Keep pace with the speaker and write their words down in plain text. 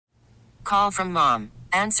call from mom.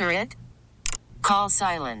 Answer it. Call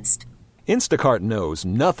silenced. Instacart knows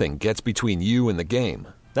nothing gets between you and the game.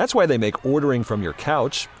 That's why they make ordering from your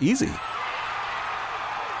couch easy.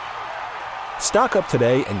 Stock up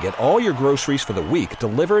today and get all your groceries for the week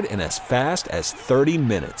delivered in as fast as 30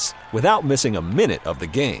 minutes without missing a minute of the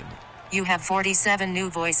game. You have 47 new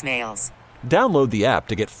voicemails. Download the app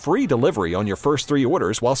to get free delivery on your first 3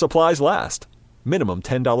 orders while supplies last. Minimum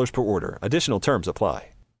 $10 per order. Additional terms apply.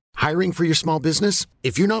 Hiring for your small business?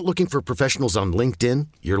 If you're not looking for professionals on LinkedIn,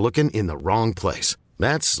 you're looking in the wrong place.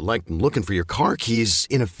 That's like looking for your car keys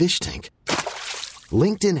in a fish tank.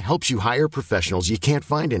 LinkedIn helps you hire professionals you can't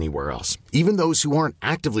find anywhere else, even those who aren't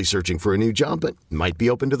actively searching for a new job but might be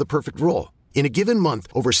open to the perfect role. In a given month,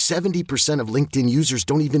 over 70% of LinkedIn users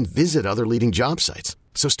don't even visit other leading job sites.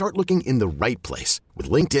 So start looking in the right place. With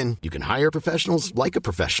LinkedIn, you can hire professionals like a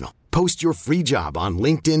professional. Post your free job on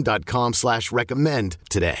linkedin.com/recommend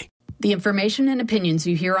today. The information and opinions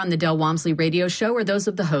you hear on the Del Walmsley radio show are those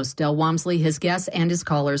of the host, Del Walmsley, his guests, and his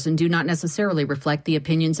callers, and do not necessarily reflect the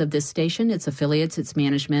opinions of this station, its affiliates, its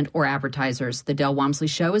management, or advertisers. The Del Walmsley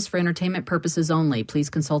show is for entertainment purposes only. Please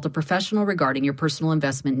consult a professional regarding your personal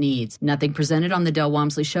investment needs. Nothing presented on the Del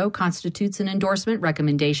Walmsley show constitutes an endorsement,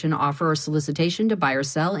 recommendation, offer, or solicitation to buy or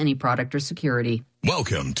sell any product or security.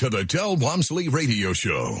 Welcome to the Del Walmsley radio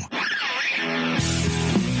show.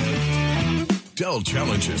 Del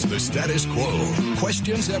challenges the status quo,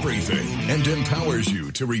 questions everything, and empowers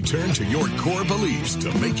you to return to your core beliefs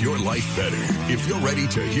to make your life better. If you're ready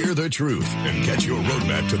to hear the truth and get your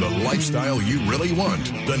roadmap to the lifestyle you really want,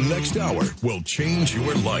 the next hour will change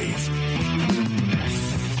your life.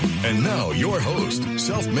 And now your host,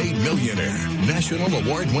 self-made millionaire, national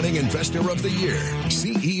award-winning investor of the year,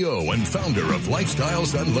 CEO and founder of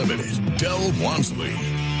Lifestyles Unlimited, Del Walmsley.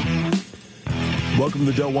 Welcome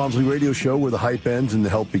to the Del Walmsley Radio Show, where the hype ends and the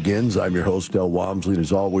help begins. I'm your host, Del Walmsley, and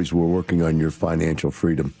as always, we're working on your financial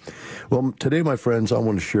freedom. Well, today, my friends, I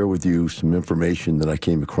want to share with you some information that I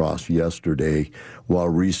came across yesterday while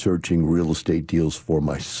researching real estate deals for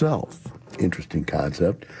myself. Interesting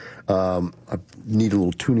concept. I need a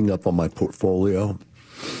little tuning up on my portfolio,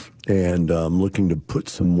 and I'm looking to put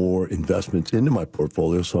some more investments into my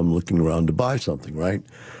portfolio, so I'm looking around to buy something, right?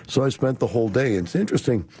 So I spent the whole day, and it's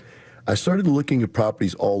interesting. I started looking at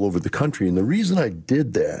properties all over the country, and the reason I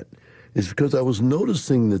did that is because I was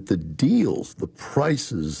noticing that the deals, the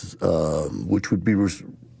prices, which would be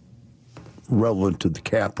relevant to the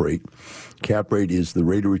cap rate is the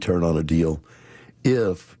rate of return on a deal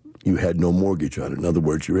if you had no mortgage on it. In other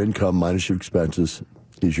words, your income minus your expenses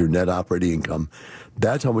is your net operating income.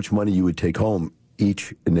 That's how much money you would take home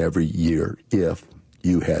each and every year if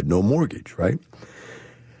you had no mortgage, right?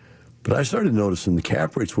 But I started noticing the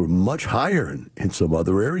cap rates were much higher in some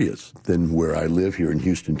other areas than where I live here in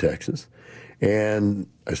Houston, Texas. And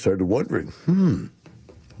I started wondering,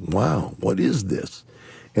 wow, what is this?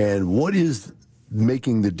 And what is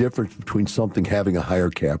making the difference between something having a higher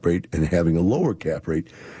cap rate and having a lower cap rate,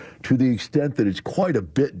 to the extent that it's quite a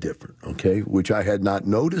bit different, okay, which I had not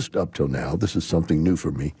noticed up till now. This is something new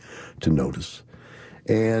for me to notice.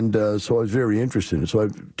 And so I was very interested in it. So I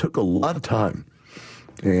took a lot of time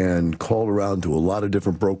and called around to a lot of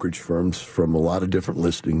different brokerage firms from a lot of different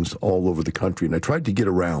listings all over the country. And I tried to get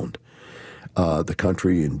around the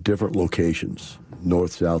country in different locations,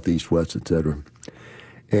 north, south, east, west, etc.,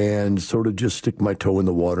 and sort of just stick my toe in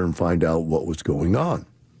the water and find out what was going on.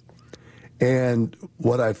 And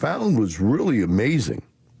what I found was really amazing.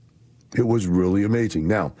 It was really amazing.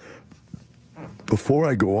 Now, before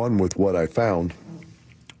I go on with what I found,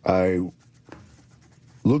 I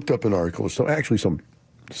looked up an article. Some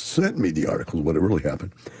sent me the article, what it really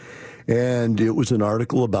happened. And it was an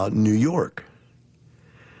article about New York.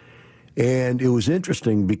 And it was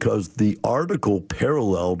interesting because the article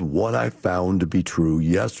paralleled what I found to be true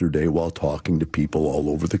yesterday while talking to people all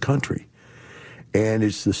over the country. And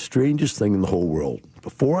it's the strangest thing in the whole world.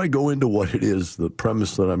 Before I go into what it is, the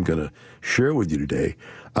premise that I'm going to share with you today,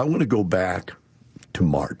 I want to go back to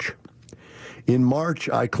March. In March,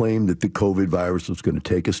 I claimed that the COVID virus was going to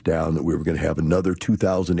take us down, that we were going to have another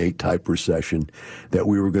 2008 type recession, that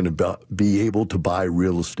we were going to be able to buy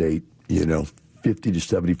real estate, 50 to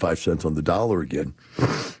 75 cents on the dollar again,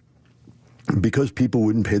 because people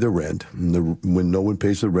wouldn't pay their rent. And when no one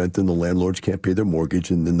pays their rent, then the landlords can't pay their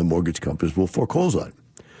mortgage, and then the mortgage companies will foreclose on it.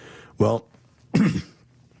 Well,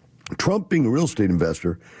 Trump, being a real estate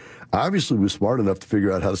investor, obviously was smart enough to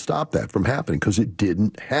figure out how to stop that from happening, because it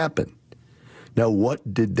didn't happen. Now,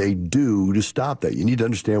 what did they do to stop that? You need to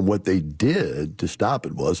understand what they did to stop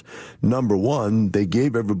it was, number one, they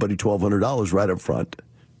gave everybody $1,200 right up front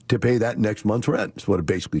to pay that next month's rent. That's what it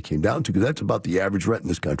basically came down to, because that's about the average rent in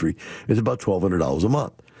this country. It's about $1,200 a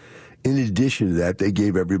month. In addition to that, they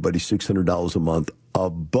gave everybody $600 a month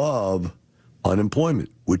above unemployment,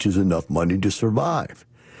 which is enough money to survive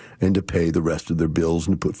and to pay the rest of their bills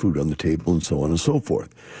and to put food on the table and so on and so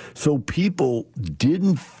forth. So people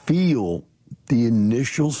didn't feel the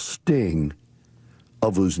initial sting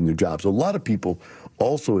of losing their jobs. A lot of people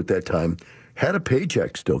also at that time had a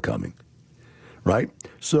paycheck still coming, right?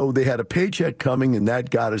 So they had a paycheck coming, and that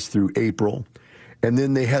got us through April. And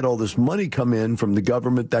then they had all this money come in from the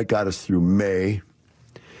government. That got us through May.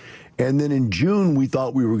 And then in June, we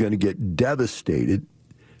thought we were going to get devastated.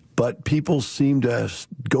 But people seemed to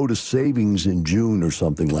go to savings in June or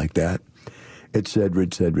something like that, et cetera,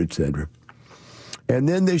 et cetera, et cetera. And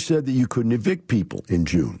then they said that you couldn't evict people in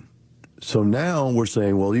June. So now we're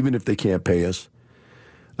saying, well, even if they can't pay us,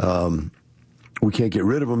 we can't get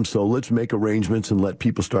rid of them, so let's make arrangements and let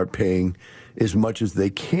people start paying as much as they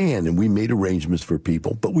can. And we made arrangements for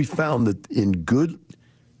people. But we found that in good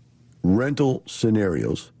rental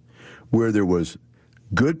scenarios where there was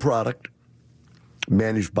good product,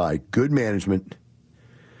 managed by good management,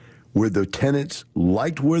 where the tenants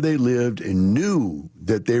liked where they lived and knew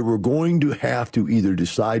that they were going to have to either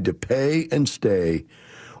decide to pay and stay,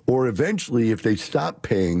 or eventually, if they stopped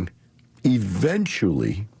paying,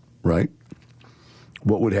 eventually, right,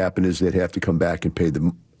 what would happen is they'd have to come back and pay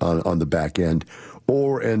them on the back end,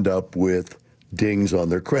 or end up with dings on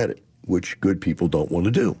their credit, which good people don't want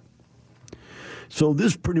to do. So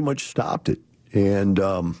this pretty much stopped it. And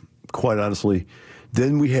quite honestly,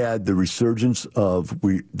 then we had the resurgence of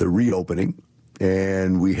the reopening,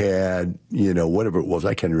 and we had, whatever it was,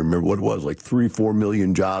 I can't remember what it was, like 3-4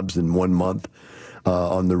 million jobs in 1 month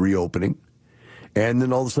on the reopening. And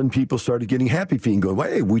then all of a sudden people started getting happy feet and going, well,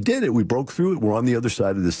 hey, we did it. We broke through it. We're on the other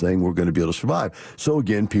side of this thing. We're going to be able to survive. So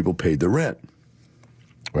again, people paid their rent,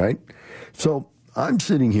 right? So I'm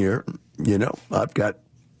sitting here, I've got,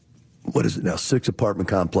 6 apartment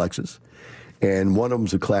complexes. And one of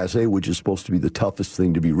them's a Class A, which is supposed to be the toughest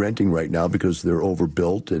thing to be renting right now because they're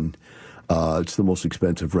overbuilt and it's the most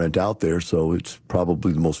expensive rent out there. So it's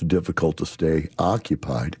probably the most difficult to stay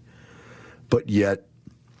occupied. But yet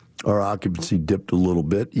our occupancy dipped a little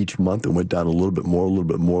bit each month and went down a little bit more, a little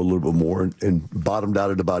bit more, a little bit more, and bottomed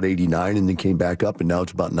out at about 89 and then came back up, and now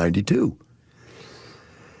it's about 92.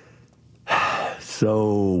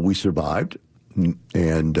 So we survived,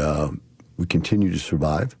 and we continue to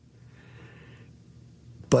survive.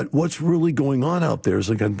 But what's really going on out there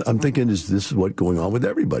is, like, I'm thinking, this is what's going on with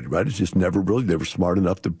everybody, right? It's just they were smart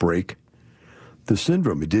enough to break the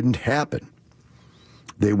syndrome. It didn't happen.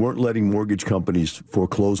 They weren't letting mortgage companies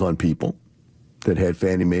foreclose on people that had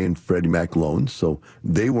Fannie Mae and Freddie Mac loans, so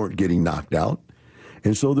they weren't getting knocked out.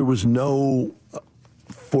 And so there was no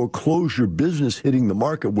foreclosure business hitting the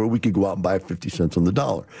market where we could go out and buy 50 cents on the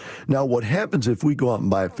dollar. Now, what happens if we go out and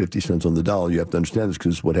buy 50 cents on the dollar, you have to understand this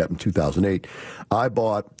because it's what happened in 2008. I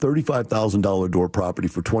bought $35,000 door property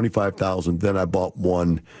for $25,000, then I bought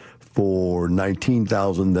one for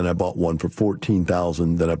 $19,000, then I bought one for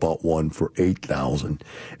 $14,000, then I bought one for $8,000.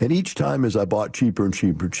 And each time as I bought cheaper and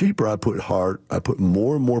cheaper and cheaper, I put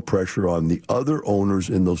more and more pressure on the other owners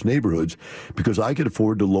in those neighborhoods because I could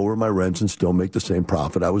afford to lower my rents and still make the same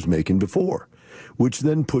profit I was making before, which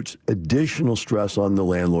then puts additional stress on the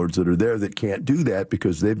landlords that are there that can't do that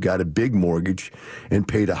because they've got a big mortgage and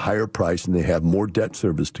paid a higher price and they have more debt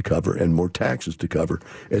service to cover and more taxes to cover,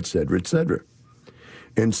 et cetera, et cetera.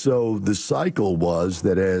 And so the cycle was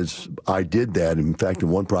that as I did that, in fact, in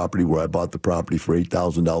one property where I bought the property for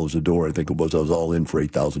 $8,000 a door, I think it was, I was all in for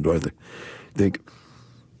 $8,000.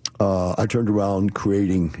 I turned around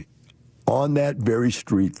creating, on that very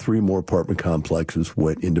street, 3 more apartment complexes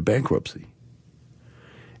went into bankruptcy.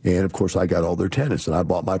 And, of course, I got all their tenants. And I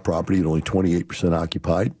bought my property at only 28%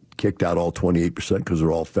 occupied, kicked out all 28% because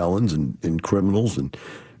they're all felons and criminals and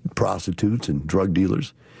prostitutes and drug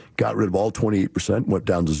dealers. Got rid of all 28%, went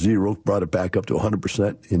down to 0, brought it back up to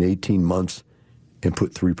 100% in 18 months, and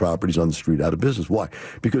put 3 properties on the street out of business. Why?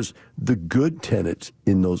 Because the good tenants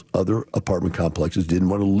in those other apartment complexes didn't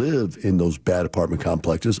want to live in those bad apartment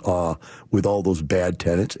complexes with all those bad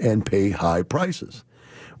tenants and pay high prices,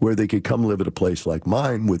 where they could come live at a place like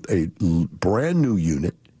mine with a brand new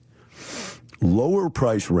unit, lower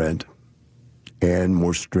price rent, and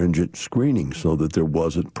more stringent screening so that there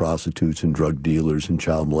wasn't prostitutes and drug dealers and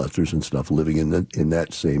child molesters and stuff living in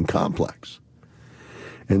that same complex.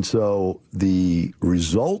 And so the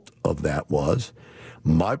result of that was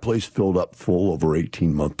my place filled up full over an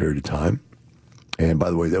 18-month period of time. And by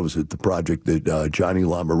the way, that was the project that Johnny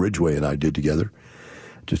Lama Ridgway and I did together.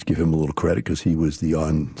 Just give him a little credit because he was the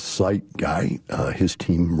on-site guy. His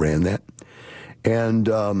team ran that. And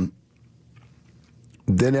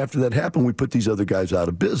then after that happened, we put these other guys out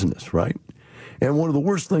of business, right? And one of the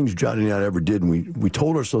worst things Johnny and I ever did, and we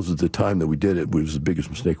told ourselves at the time that we did it, which was the biggest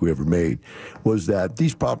mistake we ever made, was that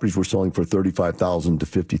these properties were selling for $35,000 to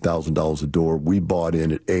 $50,000 a door. We bought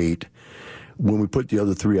in at $8,000. When we put the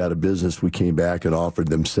other three out of business, we came back and offered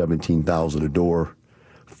them $17,000 a door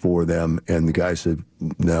for them, and the guy said,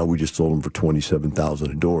 no, we just sold them for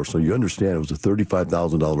 $27,000 a door. So you understand it was a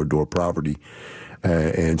 $35,000 a door property,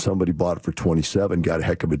 and somebody bought it for $27,000, got a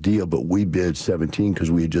heck of a deal, but we bid $17,000 because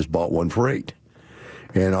we had just bought one for $8,000.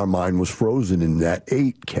 And our mind was frozen in that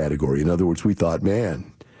 8 category. In other words, we thought,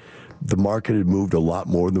 man, the market had moved a lot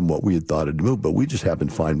more than what we had thought it had moved, but we just happened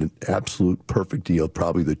to find an absolute perfect deal,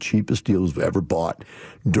 probably the cheapest deals we've ever bought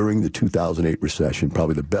during the 2008 recession,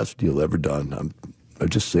 probably the best deal ever done. I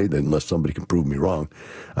just say that unless somebody can prove me wrong.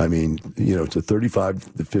 I mean, it's a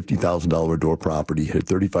 $35,000 to $50,000 a door property, had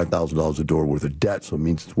 $35,000 a door worth of debt, so it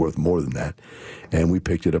means it's worth more than that. And we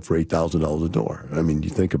picked it up for $8,000 a door. I mean, you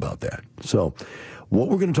think about that. So what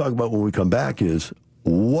we're going to talk about when we come back is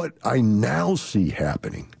what I now see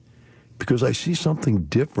happening, because I see something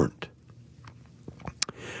different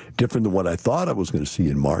than what I thought I was going to see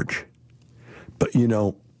in March. But,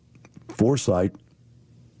 foresight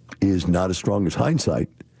is not as strong as hindsight,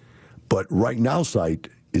 but right now sight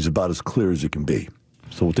is about as clear as it can be.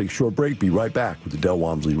 So we'll take a short break, be right back with the Del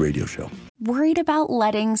Walmsley Radio Show. Worried about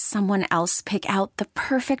letting someone else pick out the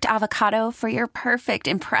perfect avocado for your perfect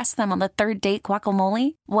impress them on the third date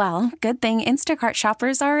guacamole? Well, good thing Instacart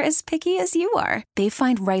shoppers are as picky as you are. They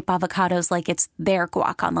find ripe avocados like it's their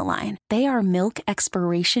guac on the line. They are milk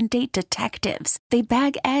expiration date detectives. They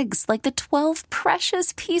bag eggs like the 12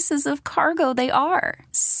 precious pieces of cargo they are.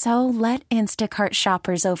 So let Instacart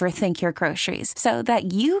shoppers overthink your groceries so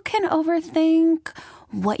that you can overthink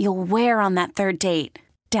what you'll wear on that third date.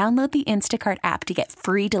 Download the Instacart app to get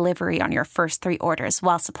free delivery on your first 3 orders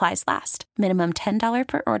while supplies last. Minimum $10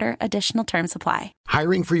 per order. Additional terms apply.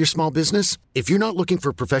 Hiring for your small business? If you're not looking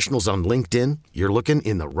for professionals on LinkedIn, you're looking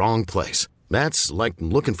in the wrong place. That's like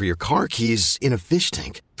looking for your car keys in a fish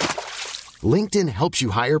tank. LinkedIn helps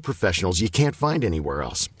you hire professionals you can't find anywhere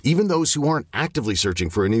else, even those who aren't actively searching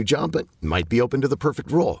for a new job but might be open to the perfect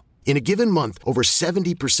role. In a given month, over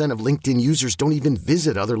 70% of LinkedIn users don't even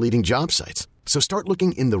visit other leading job sites. So start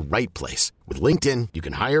looking in the right place. With LinkedIn, you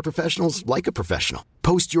can hire professionals like a professional.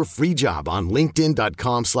 Post your free job on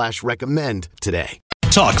linkedin.com/recommend today.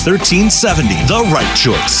 Talk 1370, the right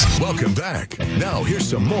choice. Welcome back. Now here's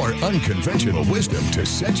some more unconventional wisdom to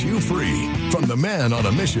set you free from the man on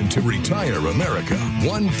a mission to retire America,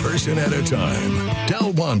 one person at a time,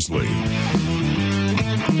 Del Walmsley.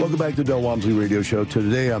 Welcome back to the Del Walmsley Radio Show.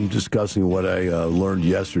 Today I'm discussing what I learned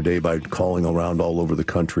yesterday by calling around all over the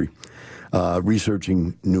country,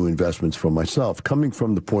 researching new investments for myself, coming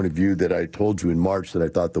from the point of view that I told you in March that I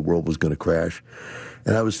thought the world was going to crash.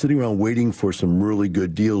 And I was sitting around waiting for some really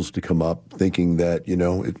good deals to come up, thinking that,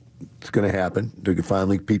 it's going to happen.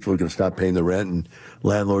 People are going to stop paying the rent, and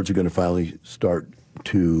landlords are going to finally start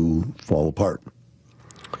to fall apart.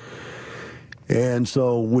 And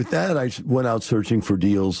so with that, I went out searching for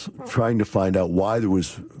deals, trying to find out why there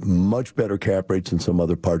was much better cap rates in some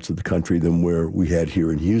other parts of the country than where we had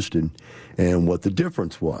here in Houston, and what the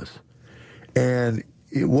difference was. And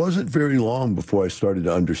it wasn't very long before I started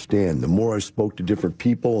to understand. The more I spoke to different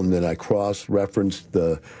people, and then I cross-referenced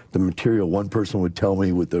the material one person would tell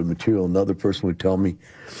me with the material another person would tell me,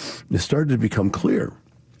 it started to become clear.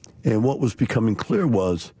 And what was becoming clear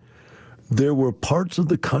was there were parts of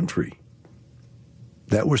the country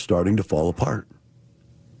that were starting to fall apart.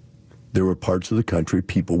 There were parts of the country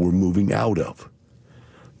people were moving out of.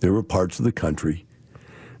 There were parts of the country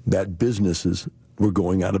that businesses were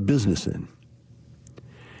going out of business in.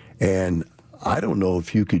 And I don't know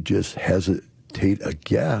if you could just hazard a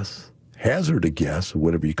guess, or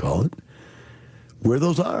whatever you call it, where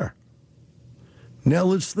those are. Now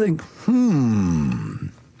let's think,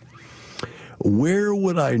 where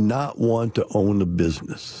would I not want to own a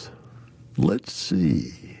business? Let's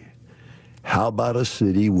see. How about a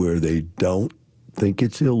city where they don't think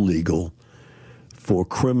it's illegal for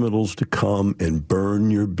criminals to come and burn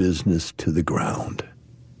your business to the ground?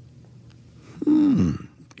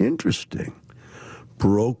 Interesting.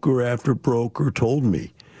 Broker after broker told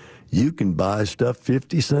me you can buy stuff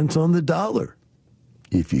 50 cents on the dollar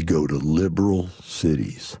if you go to liberal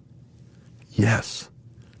cities. Yes,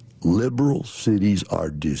 liberal cities are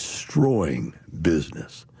destroying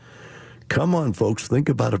business. Come on, folks, think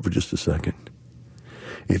about it for just a second.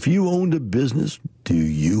 If you owned a business, do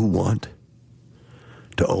you want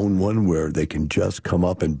to own one where they can just come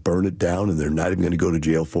up and burn it down and they're not even going to go to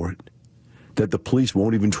jail for it? That the police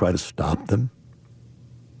won't even try to stop them?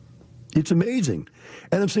 It's amazing.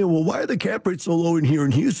 And I'm saying, well, why are the cap rates so low in here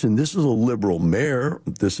in Houston? This is a liberal mayor.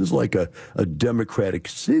 This is like a Democratic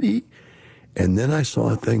city. And then I saw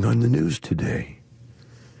a thing on the news today.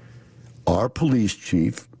 Our police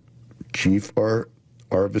chief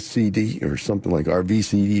RVCD or something like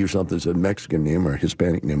RVCD or something, it's a Mexican name or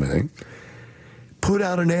Hispanic name, I think, put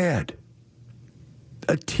out an ad,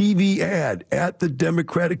 a TV ad at the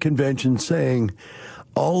Democratic convention saying,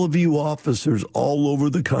 all of you officers all over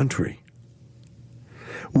the country,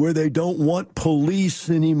 where they don't want police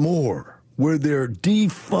anymore, where they're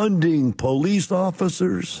defunding police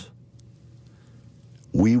officers,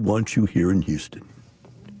 we want you here in Houston.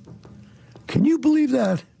 Can you believe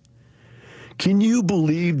that? Can you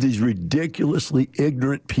believe these ridiculously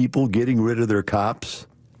ignorant people getting rid of their cops?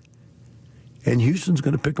 And Houston's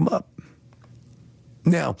going to pick them up.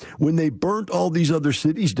 Now, when they burnt all these other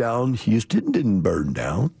cities down, Houston didn't burn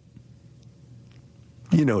down.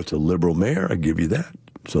 You know, it's a liberal mayor, I give you that.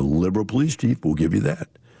 It's a liberal police chief, we'll give you that.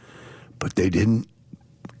 But they didn't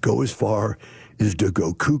go as far as to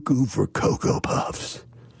go cuckoo for Cocoa Puffs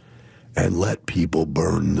and let people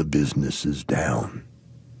burn the businesses down.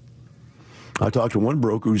 I talked to one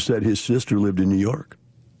broker who said his sister lived in New York.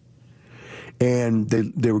 And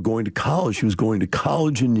they were going to college. She was going to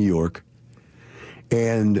college in New York.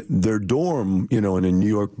 And their dorm, you know, and in New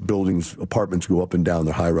York buildings, apartments go up and down.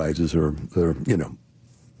 They're high-rises or they're, you know,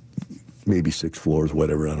 maybe 6 floors,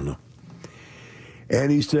 whatever, I don't know.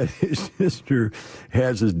 And he said his sister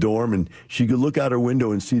has his dorm, and she could look out her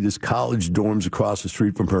window and see this college dorms across the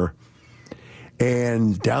street from her.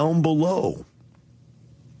 And down below,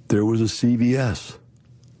 there was a CVS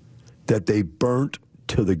that they burnt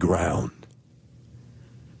to the ground.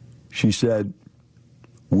 She said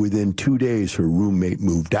within 2 days, her roommate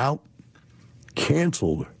moved out,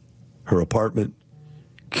 canceled her apartment,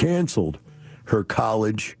 canceled her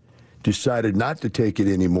college, decided not to take it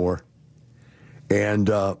anymore. And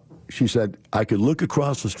she said, I could look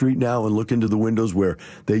across the street now and look into the windows where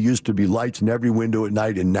there used to be lights in every window at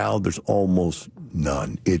night, and now there's almost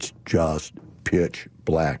none. It's just pitch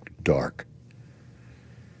black dark.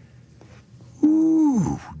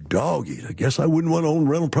 Ooh, doggy. I guess I wouldn't want to own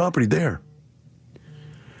rental property there.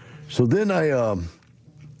 So then I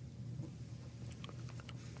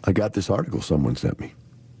got this article someone sent me.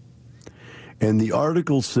 And the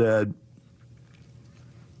article said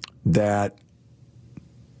that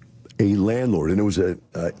a landlord, and it was an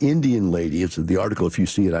Indian lady. It's the article, if you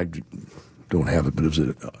see it, I don't have it, but it was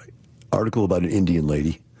an article about an Indian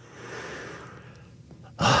lady.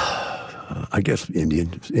 I guess Indian,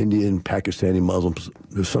 Pakistani Muslims.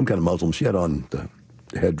 There's some kind of Muslim. She had on the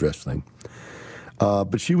headdress thing.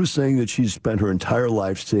 But she was saying that she spent her entire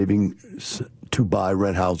life saving to buy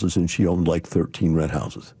rent houses, and she owned like 13 rent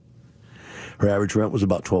houses. Her average rent was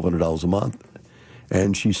about $1,200 a month.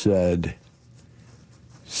 And she said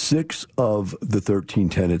 6 of the 13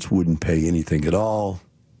 tenants wouldn't pay anything at all.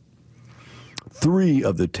 3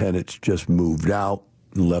 of the tenants just moved out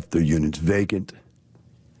and left their units vacant.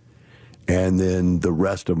 And then the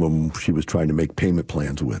rest of them she was trying to make payment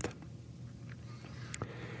plans with.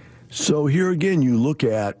 So here again, you look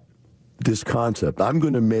at this concept. I'm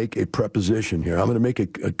going to make a preposition here. I'm going to make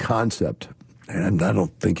a concept. And I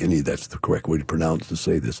don't think any of that's the correct way to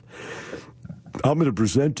say this. I'm going to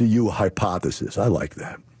present to you a hypothesis. I like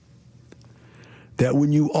that. That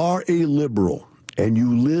when you are a liberal and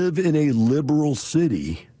you live in a liberal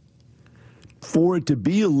city, for it to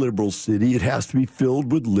be a liberal city, it has to be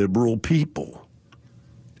filled with liberal people.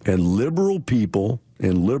 And liberal people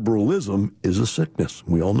and liberalism is a sickness.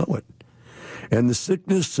 We all know it. And the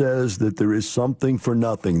sickness says that there is something for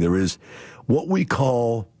nothing. There is what we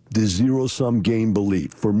call the zero-sum game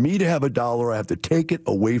belief. For me to have $1, I have to take it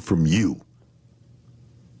away from you.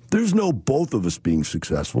 There's no both of us being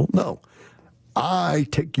successful. No. I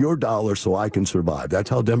take your dollar so I can survive. That's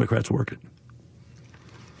how Democrats work it.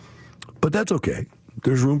 But that's okay.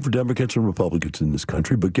 There's room for Democrats and Republicans in this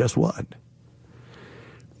country. But guess what?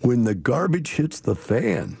 When the garbage hits the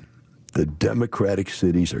fan, the Democratic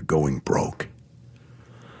cities are going broke.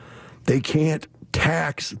 They can't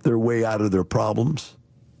tax their way out of their problems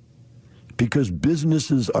because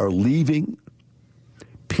businesses are leaving,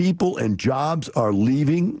 people and jobs are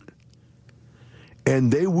leaving,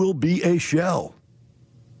 and they will be a shell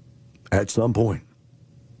at some point.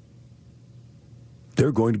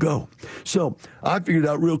 They're going to go. So I figured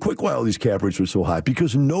out real quick why all these cap rates were so high,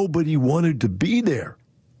 because nobody wanted to be there.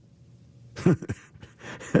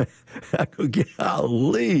 I go,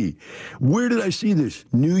 golly, where did I see this?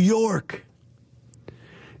 New York,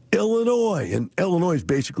 Illinois. And Illinois is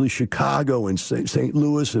basically Chicago and St.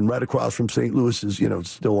 Louis, and right across from St. Louis is, it's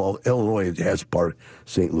still all, Illinois has part of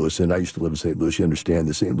St. Louis, and I used to live in St. Louis. You understand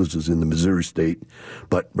that St. Louis is in the Missouri state,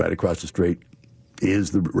 but right across the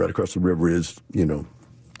river is,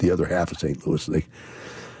 the other half of St. Louis.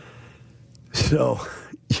 So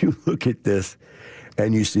you look at this,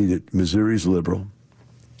 and you see that Missouri's liberal,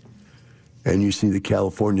 and you see that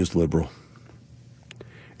California's liberal,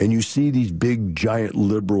 and you see these big, giant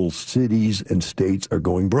liberal cities and states are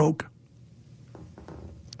going broke.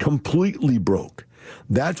 Completely broke.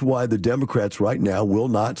 That's why the Democrats right now will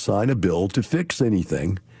not sign a bill to fix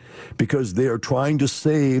anything, because they are trying to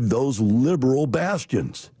save those liberal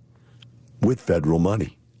bastions with federal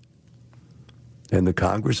money. And the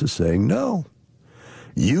Congress is saying, no.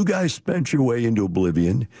 You guys spent your way into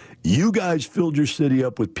oblivion. You guys filled your city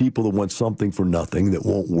up with people that want something for nothing, that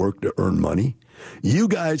won't work to earn money. You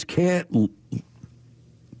guys can't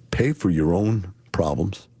pay for your own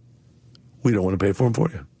problems. We don't want to pay for them for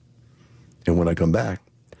you. And when I come back,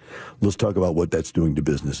 let's talk about what that's doing to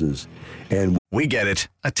businesses. And we get it.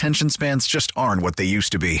 Attention spans just aren't what they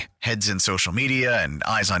used to be. Heads in social media and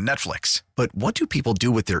eyes on Netflix. But what do people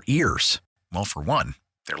do with their ears? Well, for one,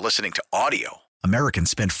 they're listening to audio. Americans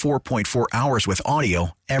spend 4.4 hours with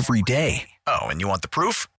audio every day. Oh, and you want the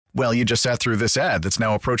proof? Well, you just sat through this ad that's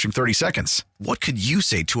now approaching 30 seconds. What could you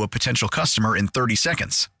say to a potential customer in 30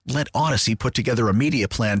 seconds? Let Odyssey put together a media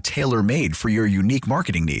plan tailor-made for your unique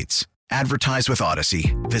marketing needs. Advertise with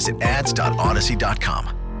Odyssey. Visit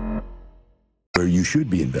ads.odyssey.com. Where you should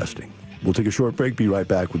be investing. We'll take a short break. Be right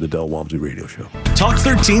back with the Del Walmsley Radio Show. Talk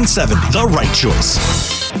 1370, the right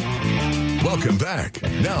choice. Welcome back.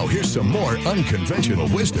 Now here's some more unconventional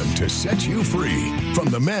wisdom to set you free from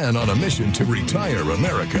the man on a mission to retire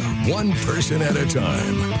America, one person at a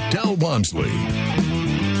time, Del Walmsley.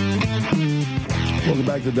 Welcome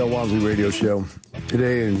back to the Del Walmsley Radio Show.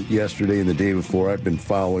 Today and yesterday and the day before, I've been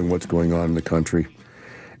following what's going on in the country.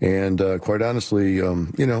 And quite honestly,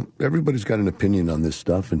 everybody's got an opinion on this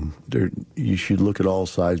stuff, and you should look at all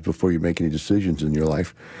sides before you make any decisions in your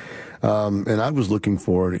life. And I was looking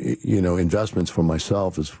for, investments for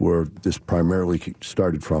myself is where this primarily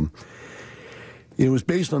started from. It was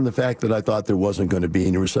based on the fact that I thought there wasn't going to be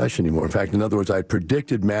any recession anymore. In fact, in other words, I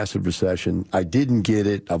predicted massive recession. I didn't get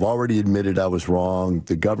it. I've already admitted I was wrong.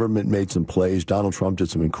 The government made some plays. Donald Trump did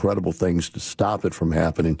some incredible things to stop it from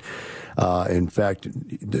happening. In fact,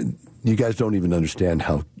 you guys don't even understand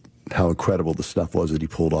how incredible the stuff was that he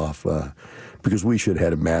pulled off. Because we should have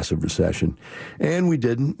had a massive recession. And we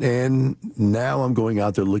didn't. And now I'm going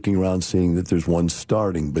out there looking around seeing that there's one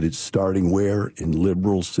starting. But it's starting where? In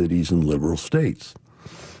liberal cities and liberal states.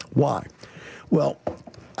 Why? Well,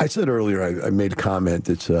 I said earlier I made a comment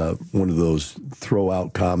that's one of those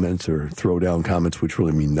throw-out comments or throw-down comments, which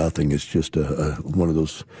really mean nothing. It's just one of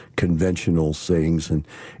those conventional sayings. And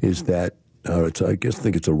is that, I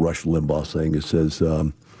think it's a Rush Limbaugh saying. It says,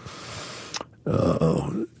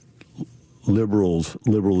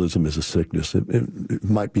 liberalism is a sickness. It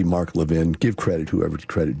might be Mark Levin. Give credit, whoever's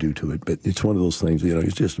credit due to it. But it's one of those things,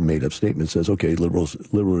 it's just a made-up statement. It says, okay,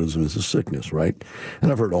 liberalism is a sickness, right?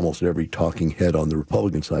 And I've heard almost every talking head on the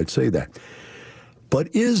Republican side say that. But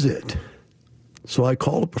is it? So I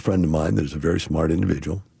called up a friend of mine that is a very smart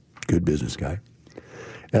individual, good business guy,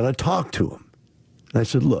 and I talked to him. And I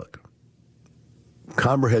said, look,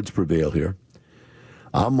 calmer heads prevail here.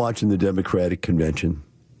 I'm watching the Democratic convention,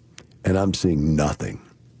 and I'm seeing nothing.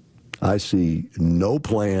 I see no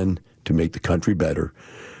plan to make the country better.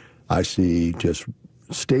 I see just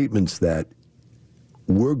statements that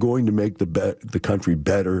we're going to make the country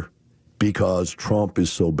better because Trump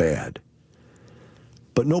is so bad.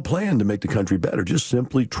 But no plan to make the country better. Just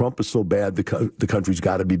simply, Trump is so bad, the country's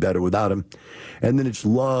got to be better without him. And then it's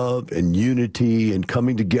love and unity and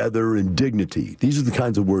coming together and dignity. These are the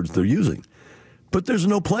kinds of words they're using. But there's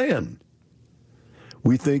no plan.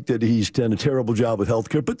 We think that he's done a terrible job with health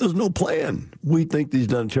care, but there's no plan. We think that he's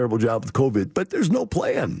done a terrible job with COVID, but there's no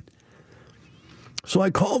plan. So I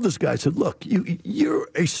called this guy and said, look, you're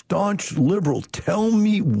a staunch liberal. Tell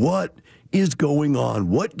me what is going on.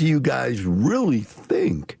 What do you guys really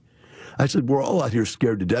think? I said, we're all out here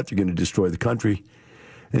scared to death you're going to destroy the country.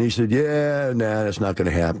 And he said, yeah, that's not going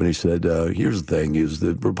to happen. He said, here's the thing, is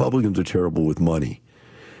that Republicans are terrible with money.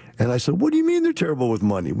 And I said, what do you mean they're terrible with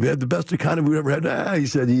money? We had the best economy we ever had. He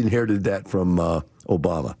said he inherited that from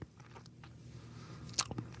Obama.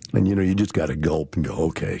 And, you just got to gulp and go,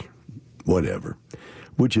 okay, whatever,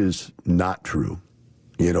 which is not true.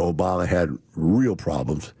 Obama had real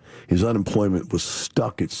problems. His unemployment was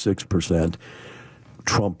stuck at 6%.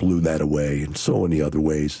 Trump blew that away, and so many other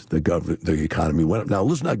ways the economy went up. Now,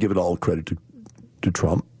 let's not give it all credit to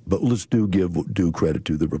Trump, but let's do credit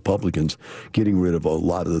to the Republicans getting rid of a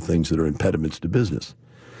lot of the things that are impediments to business.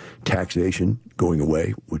 Taxation going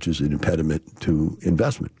away, which is an impediment to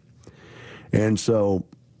investment. And so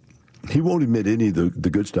he won't admit any of the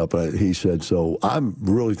good stuff, but he said, so I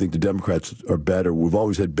really think the Democrats are better. We've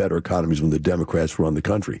always had better economies when the Democrats run the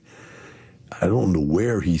country. I don't know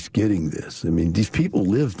where he's getting this. I mean, these people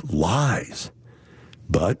lived lies.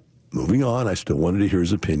 But moving on, I still wanted to hear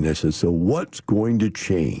his opinion. I said, so what's going to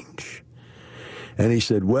change? And he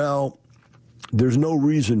said, well, there's no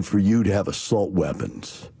reason for you to have assault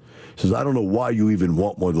weapons. He says, I don't know why you even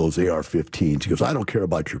want one of those AR-15s. He goes, I don't care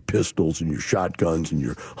about your pistols and your shotguns and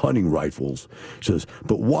your hunting rifles. He says,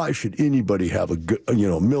 but why should anybody have a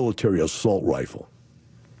military assault rifle?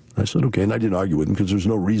 I said, okay, and I didn't argue with him because there's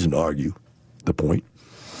no reason to argue the point.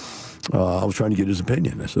 I was trying to get his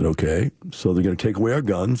opinion. I said, okay, so they're going to take away our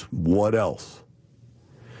guns. What else?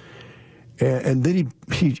 And then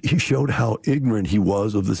he showed how ignorant he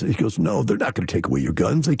was of this. He goes, no, they're not going to take away your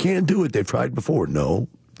guns. They can't do it. They've tried before. No,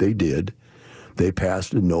 they did. They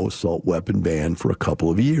passed a no assault weapon ban for a couple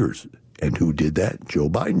of years. And who did that? Joe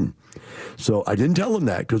Biden. So I didn't tell him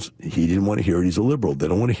that because he didn't want to hear it. He's a liberal. They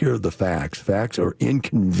don't want to hear the facts. Facts are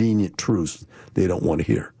inconvenient truths they don't want to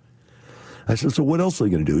hear. I said, so what else are they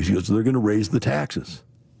going to do? He goes, they're going to raise the taxes.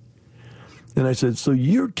 And I said, so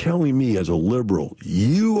you're telling me as a liberal,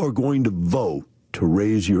 you are going to vote to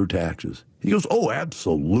raise your taxes? He goes, oh,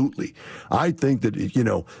 absolutely. I think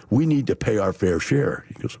that, we need to pay our fair share.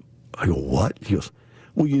 He goes, I go, what? He goes,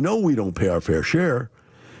 well, we don't pay our fair share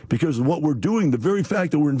because of what we're doing, the very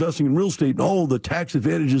fact that we're investing in real estate and all the tax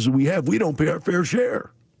advantages that we have, we don't pay our fair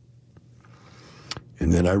share.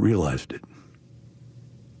 And then I realized it.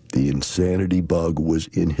 The insanity bug was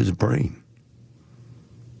in his brain.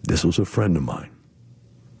 This was a friend of mine,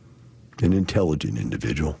 an intelligent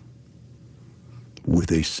individual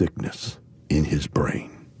with a sickness in his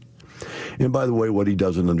brain. And by the way, what he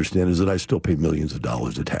doesn't understand is that I still pay millions of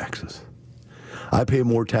dollars of taxes. I pay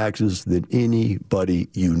more taxes than anybody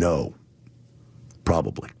you know,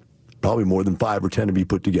 probably more than 5 or 10 of you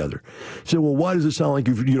put together. He said, well, why does it sound like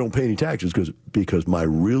you don't pay any taxes? Because my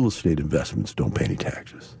real estate investments don't pay any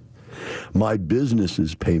taxes. My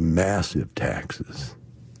businesses pay massive taxes.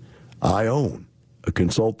 I own a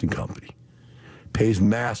consulting company, pays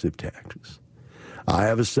massive taxes. I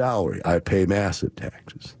have a salary, I pay massive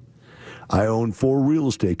taxes. I own 4 real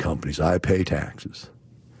estate companies, I pay taxes.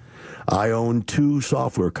 I own 2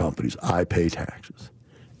 software companies, I pay taxes.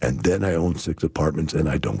 And then I own 6 apartments and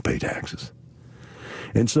I don't pay taxes.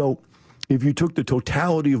 And so if you took the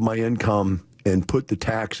totality of my income and put the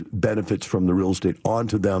tax benefits from the real estate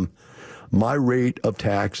onto them, my rate of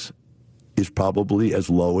tax is probably as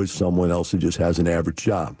low as someone else who just has an average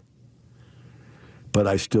job. But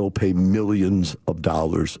I still pay millions of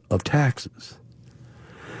dollars of taxes.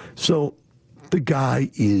 So the guy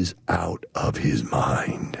is out of his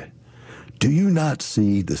mind. Do you not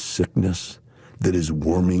see the sickness that is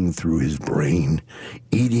worming through his brain,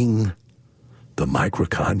 eating the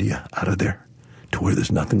mitochondria out of there to where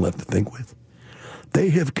there's nothing left to think with? They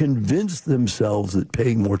have convinced themselves that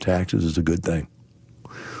paying more taxes is a good thing.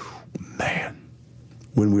 Man,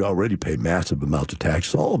 when we already pay massive amounts of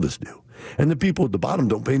taxes, all of us do. And the people at the bottom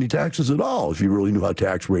don't pay any taxes at all. If you really knew how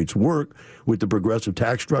tax rates work with the progressive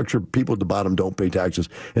tax structure, people at the bottom don't pay taxes.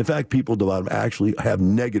 In fact, people at the bottom actually have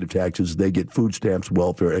negative taxes. They get food stamps,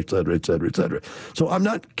 welfare, et cetera, et cetera, et cetera. So I'm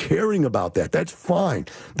not caring about that. That's fine.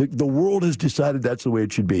 The world has decided that's the way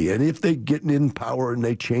it should be. And if they get in power and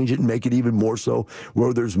they change it and make it even more so,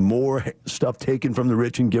 where there's more stuff taken from the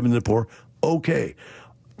rich and given to the poor, okay.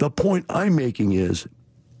 The point I'm making is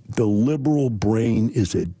the liberal brain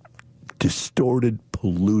is a distorted,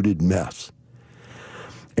 polluted mess.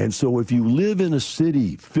 And so if you live in a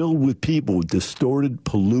city filled with people with distorted,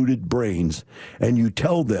 polluted brains, and you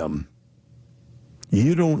tell them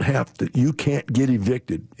you can't get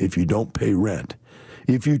evicted if you don't pay rent.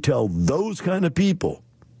 If you tell those kind of people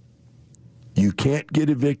you can't get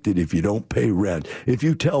evicted if you don't pay rent, if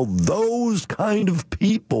you tell those kind of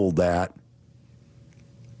people that,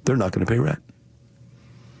 they're not going to pay rent.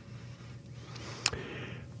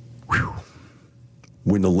 Whew.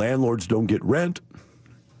 When the landlords don't get rent,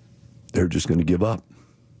 they're just going to give up.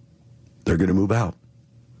 They're going to move out.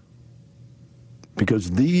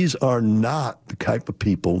 Because these are not the type of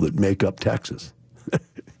people that make up Texas.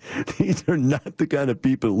 These are not the kind of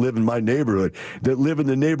people that live in my neighborhood, that live in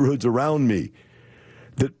the neighborhoods around me.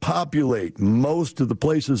 that populate most of the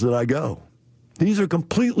places that I go. These are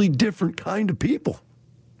completely different kind of people.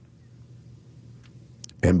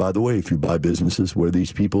 And by the way, if you buy businesses where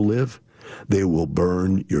these people live, they will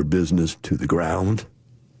burn your business to the ground,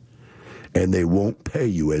 and they won't pay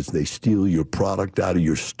you as they steal your product out of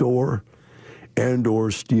your store and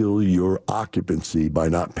or steal your occupancy by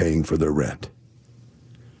not paying for their rent.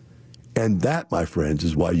 And that, my friends,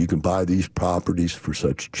 is why you can buy these properties for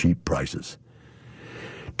such cheap prices.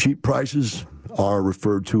 Cheap prices are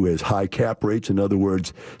referred to as high cap rates. In other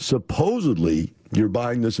words, supposedly, you're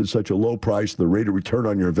buying this at such a low price, the rate of return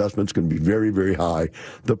on your investment is going to be very, very high.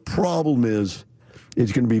 The problem is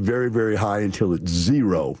it's going to be very, very high until it's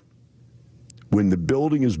zero. When the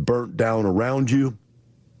building is burnt down around you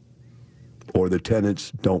or the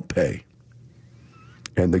tenants don't pay.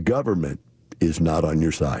 And the government is not on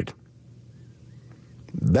your side.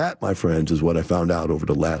 That, my friends, is what I found out over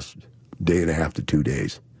the last day and a half to 2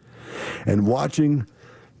 days. And watching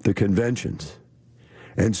the conventions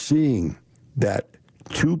and seeing that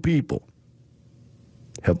two people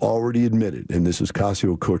have already admitted, and this is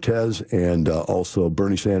Ocasio-Cortez and also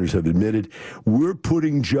Bernie Sanders have admitted, we're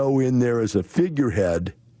putting Joe in there as a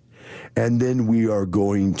figurehead, and then we are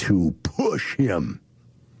going to push him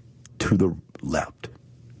to the left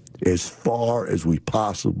as far as we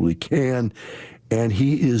possibly can. And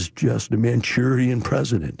he is just a Manchurian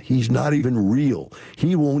president. He's not even real.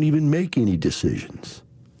 He won't even make any decisions.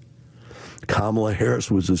 Kamala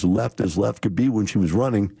Harris was as left could be when she was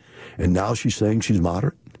running, and now she's saying she's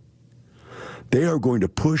moderate. They are going to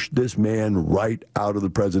push this man right out of the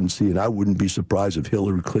presidency, and I wouldn't be surprised if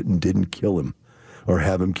Hillary Clinton didn't kill him or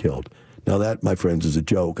have him killed. Now that, my friends, is a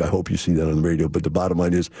joke. I hope you see that on the radio. But the bottom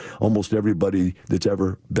line is almost everybody that's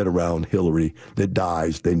ever been around Hillary that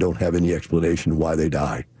dies, they don't have any explanation why they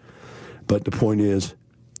die. But the point is,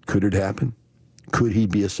 could it happen? Could he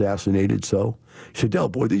be assassinated so?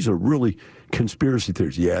 Shadell, boy, these are really conspiracy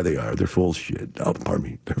theories. Yeah, they are. They're full of shit. Oh, pardon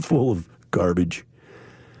me. They're full of garbage.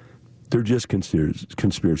 They're just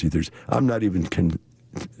conspiracy theories. I'm not even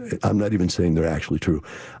saying they're actually true.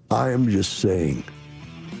 I am just saying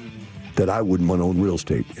that I wouldn't want to own real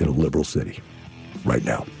estate in a liberal city right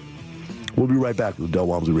now. We'll be right back with the Del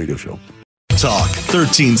Walmsley Radio Show. Talk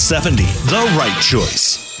 1370, the right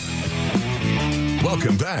choice.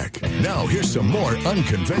 Welcome back. Now here's some more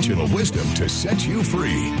unconventional wisdom to set you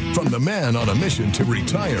free from the man on a mission to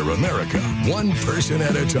retire America, one person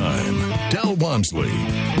at a time, Del Walmsley.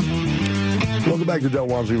 Welcome back to the Del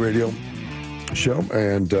Walmsley Radio Show.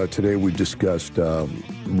 And today we discussed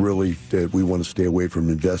really that we want to stay away from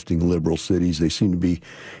investing in liberal cities. They seem to be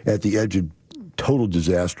at the edge of total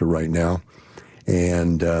disaster right now.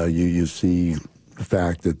 And you see the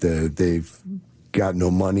fact that they've got no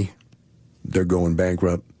money. They're going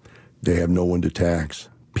bankrupt. They have no one to tax.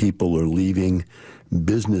 People are leaving.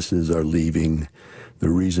 Businesses are leaving. The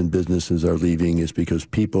reason businesses are leaving is because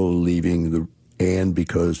people are leaving, and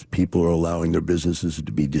because people are allowing their businesses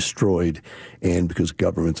to be destroyed, and because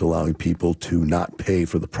government's allowing people to not pay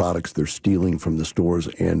for the products they're stealing from the stores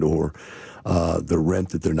and or the rent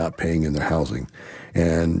that they're not paying in their housing.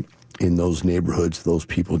 And in those neighborhoods, those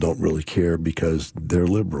people don't really care because they're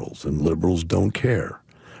liberals, and liberals don't care.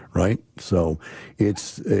 Right? So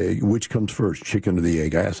it's which comes first, chicken or the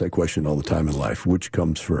egg? I ask that question all the time in life. Which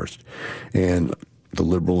comes first? And the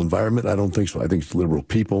liberal environment, I don't think so. I think it's liberal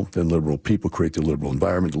people. Then liberal people create the liberal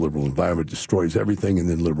environment. The liberal environment destroys everything, and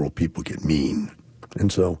then liberal people get mean.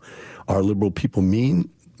 And so are liberal people mean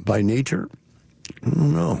by nature? I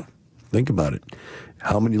don't know. Think about it.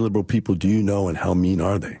 How many liberal people do you know, and how mean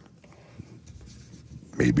are they?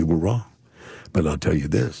 Maybe we're wrong. But I'll tell you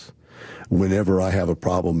this. Whenever I have a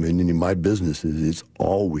problem in any of my businesses, it's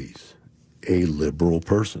always a liberal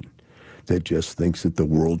person that just thinks that the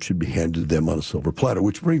world should be handed to them on a silver platter,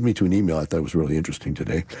 which brings me to an email I thought was really interesting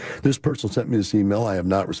today. This person sent me this email. I have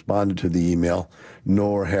not responded to the email,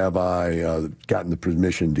 nor have I gotten the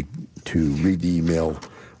permission to read the email,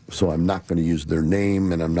 so I'm not going to use their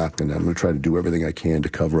name, and I'm going to try to do everything I can to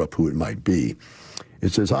cover up who it might be.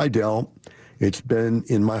 It says, "Hi, Del. It's been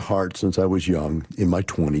in my heart since I was young, in my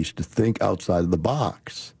 20s, to think outside of the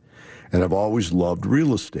box. And I've always loved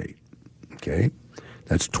real estate." Okay?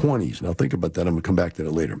 That's 20s. Now think about that. I'm going to come back to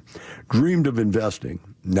that later. "Dreamed of investing.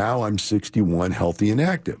 Now I'm 61, healthy and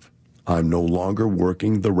active. I'm no longer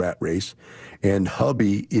working the rat race, and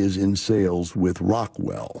hubby is in sales with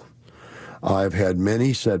Rockwell. I've had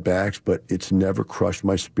many setbacks, but it's never crushed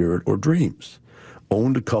my spirit or dreams.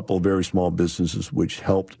 Owned a couple of very small businesses, which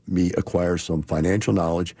helped me acquire some financial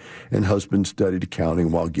knowledge, and husband studied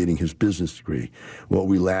accounting while getting his business degree. What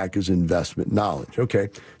we lack is investment knowledge." Okay,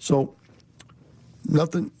 so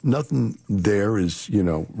nothing there is,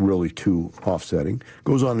 really too offsetting.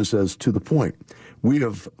 Goes on and says, to the point, we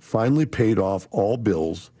have finally paid off all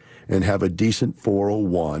bills and have a decent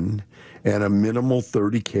 401 and a minimal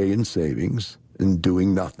 30K in savings and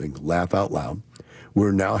doing nothing. Laugh out loud.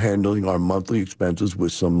 We're now handling our monthly expenses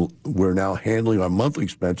with some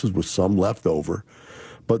left over.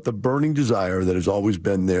 But the burning desire that has always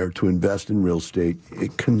been there to invest in real estate,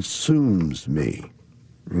 it consumes me.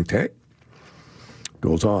 Okay?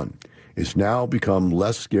 Goes on. It's now become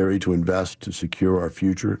less scary to invest to secure our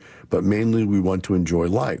future, but mainly we want to enjoy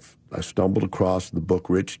life. I stumbled across the book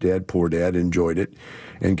Rich Dad, Poor Dad, enjoyed it,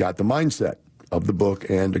 and got the mindset of the book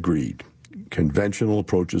and agreed. Conventional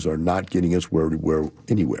approaches are not getting us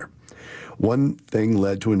anywhere. One thing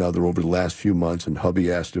led to another over the last few months, and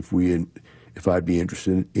hubby asked if I'd be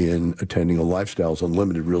interested in attending a Lifestyles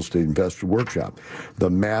Unlimited Real Estate Investor Workshop, the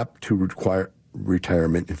map to require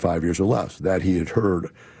retirement in 5 years or less. That he had heard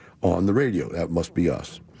on the radio. That must be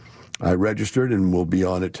us. I registered and will be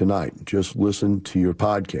on it tonight. Just listen to your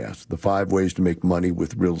podcast, The 5 Ways to Make Money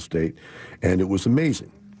with Real Estate, and it was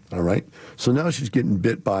amazing. All right? So now she's getting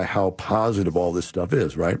bit by how positive all this stuff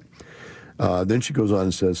is, right? Then she goes on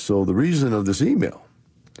and says, so the reason of this email,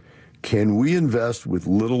 can we invest with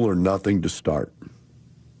little or nothing to start?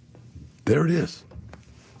 There it is.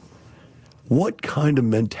 What kind of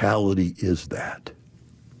mentality is that?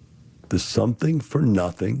 The something for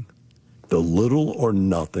nothing, the little or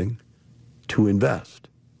nothing to invest.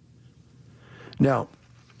 Now,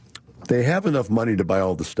 they have enough money to buy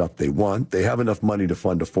all the stuff they want. They have enough money to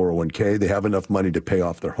fund a 401k. They have enough money to pay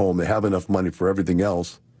off their home. They have enough money for everything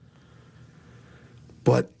else.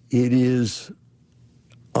 But it is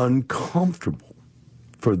uncomfortable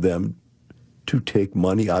for them to take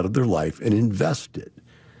money out of their life and invest it.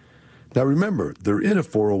 Now remember, they're in a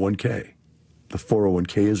 401k. The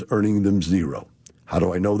 401k is earning them zero. How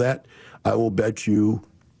do I know that? I will bet you,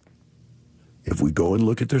 if we go and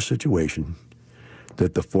look at their situation,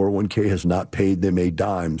 that the 401k has not paid them a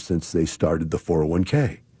dime since they started the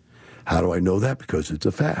 401k. How do I know that? Because it's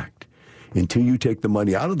a fact. Until you take the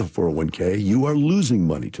money out of the 401k, you are losing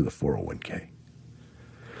money to the 401k.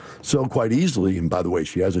 So quite easily, and by the way,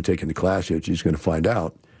 she hasn't taken the class yet, she's going to find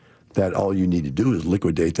out that all you need to do is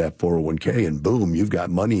liquidate that 401k and boom, you've got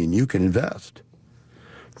money and you can invest.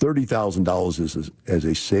 $30,000 as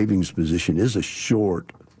a savings position is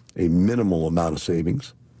a minimal amount of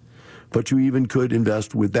savings, but you even could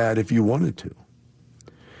invest with that if you wanted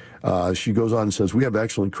to. She goes on and says, we have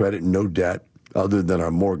excellent credit and no debt other than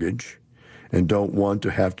our mortgage and don't want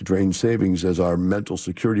to have to drain savings as our mental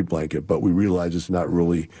security blanket, but we realize it's not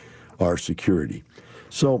really our security.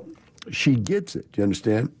 So she gets it, do you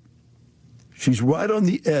understand? She's right on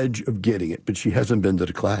the edge of getting it, but she hasn't been to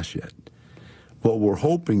the class yet. What we're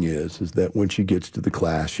hoping is that when she gets to the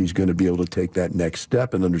class, she's going to be able to take that next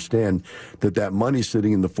step and understand that that money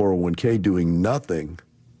sitting in the 401k doing nothing,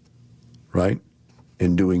 right,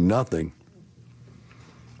 and doing nothing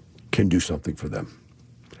can do something for them.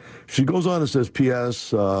 She goes on and says,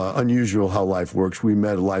 P.S., unusual how life works. We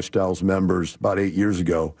met Lifestyles members about 8 years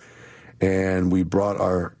ago, and we brought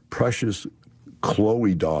our precious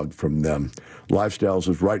Chloe dog from them. Lifestyles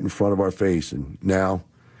was right in front of our face, and now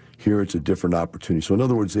here it's a different opportunity. So in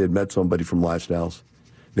other words, they had met somebody from Lifestyles.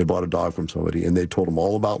 They bought a dog from somebody, and they told them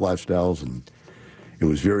all about Lifestyles, and it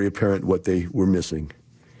was very apparent what they were missing,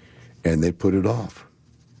 and they put it off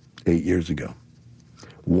 8 years ago.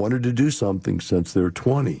 Wanted to do something since they're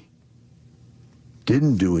 20.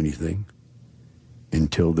 Didn't do anything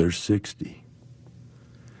until they're 60.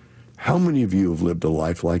 How many of you have lived a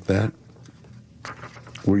life like that,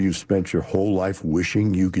 where you've spent your whole life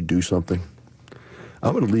wishing you could do something?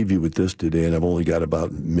 I'm going to leave you with this today, and I've only got about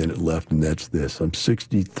a minute left, and that's this. I'm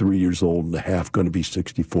 63 years old and a half, going to be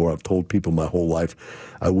 64. I've told people my whole life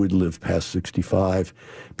I would live past 65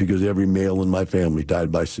 because every male in my family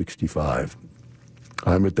died by 65.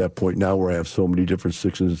 I'm at that point now where I have so many different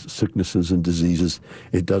sicknesses and diseases,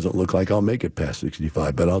 it doesn't look like I'll make it past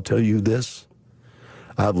 65. But I'll tell you this,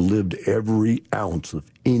 I've lived every ounce of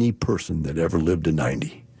any person that ever lived to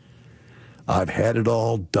 90. I've had it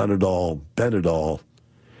all, done it all, been it all,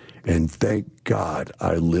 and thank God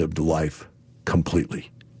I lived life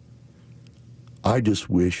completely. I just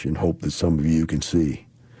wish and hope that some of you can see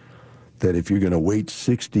that if you're going to wait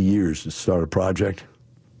 60 years to start a project,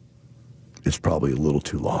 it's probably a little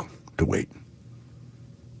too long to wait.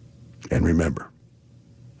 And remember,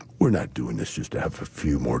 we're not doing this just to have a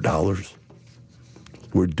few more dollars.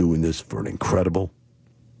 We're doing this for an incredible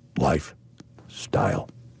lifestyle.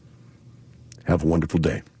 Have a wonderful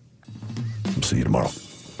day. I'll see you tomorrow.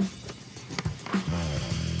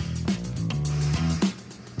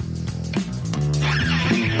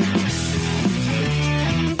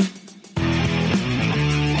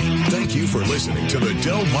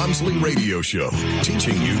 Del Walmsley Radio Show,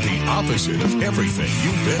 teaching you the opposite of everything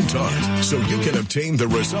you've been taught so you can obtain the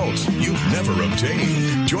results you've never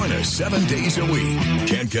obtained. Join us 7 days a week.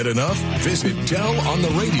 Can't get enough? Visit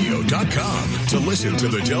DelOnTheRadio.com to listen to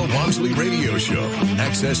the Del Walmsley Radio Show,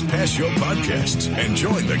 access past show podcasts, and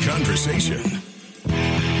join the conversation.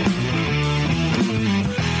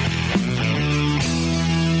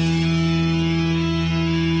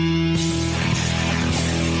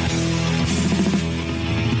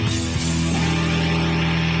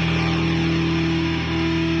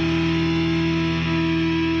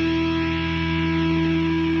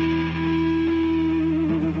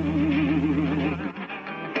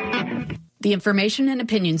 The information and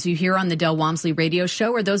opinions you hear on the Del Walmsley Radio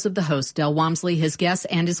Show are those of the host, Del Walmsley, his guests,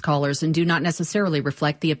 and his callers, and do not necessarily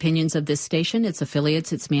reflect the opinions of this station, its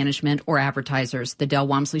affiliates, its management, or advertisers. The Del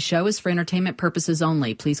Walmsley Show is for entertainment purposes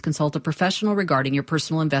only. Please consult a professional regarding your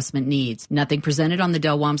personal investment needs. Nothing presented on the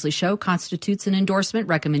Del Walmsley Show constitutes an endorsement,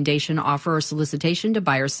 recommendation, offer, or solicitation to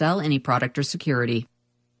buy or sell any product or security.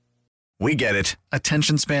 We get it.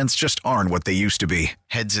 Attention spans just aren't what they used to be.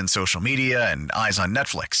 Heads in social media and eyes on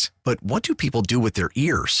Netflix. But what do people do with their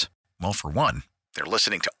ears? Well, for one, they're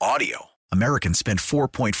listening to audio. Americans spend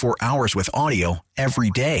 4.4 hours with audio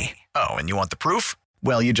every day. Oh, and you want the proof?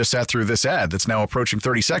 Well, you just sat through this ad that's now approaching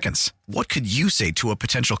 30 seconds. What could you say to a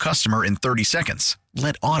potential customer in 30 seconds?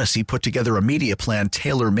 Let Odyssey put together a media plan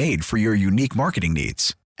tailor-made for your unique marketing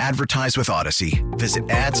needs. Advertise with Odyssey. Visit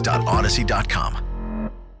ads.odyssey.com.